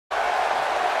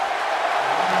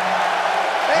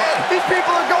These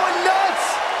people are going nuts!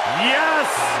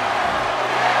 Yes!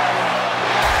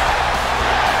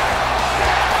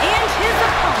 And his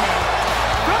opponent,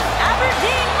 from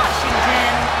Aberdeen,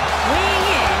 Washington, weighing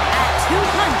in at 210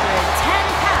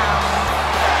 pounds,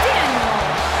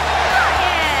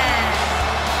 Bryan.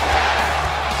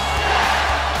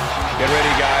 Get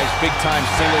ready, guys. Big-time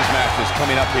singles matches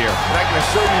coming up here. And I can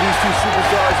assure you these two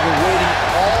superstars have been waiting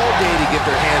all day to get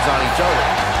their hands on each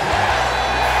other.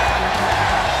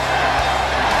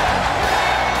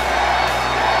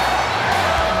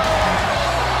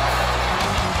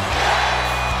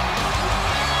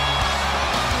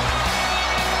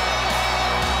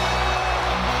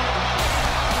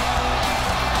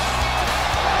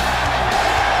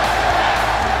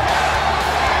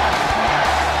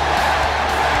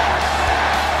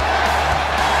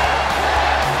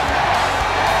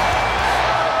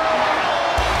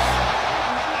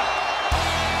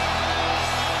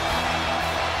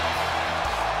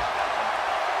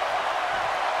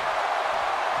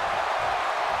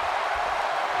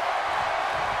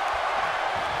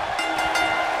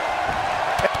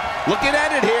 Looking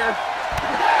at it here.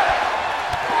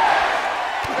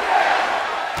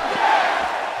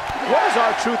 What does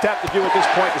R-Truth have to do at this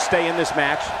point to stay in this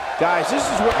match? Guys, this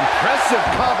is what impressive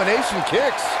combination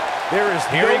kicks. There is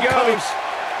Here he goes.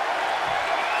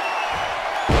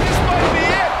 This might be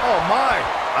it. Oh, my.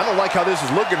 I don't like how this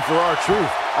is looking for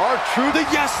R-Truth. R-Truth. The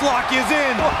yes lock is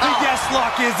in. Wow. The yes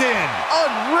lock is in.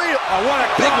 Unreal. I want a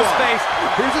Big one. crossface.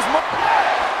 Here's his mark.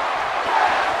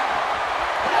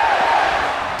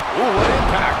 Ooh, what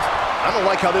impact. I don't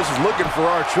like how this is looking for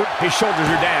R-Truth. His shoulders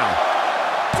are down.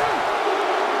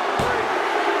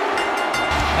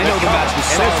 I know the match was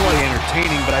solidly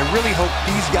entertaining, but I really hope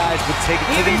these guys would take it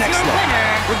to the next level.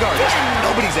 Regardless,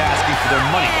 nobody's asking for their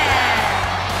money.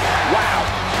 Wow,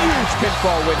 huge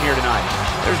pinfall win here tonight.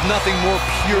 There's nothing more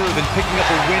pure than picking up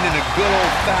a win in a good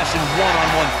old-fashioned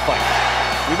one-on-one fight.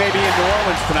 We may be in New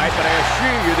Orleans tonight, but I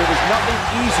assure you there was nothing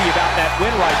easy about that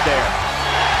win right there.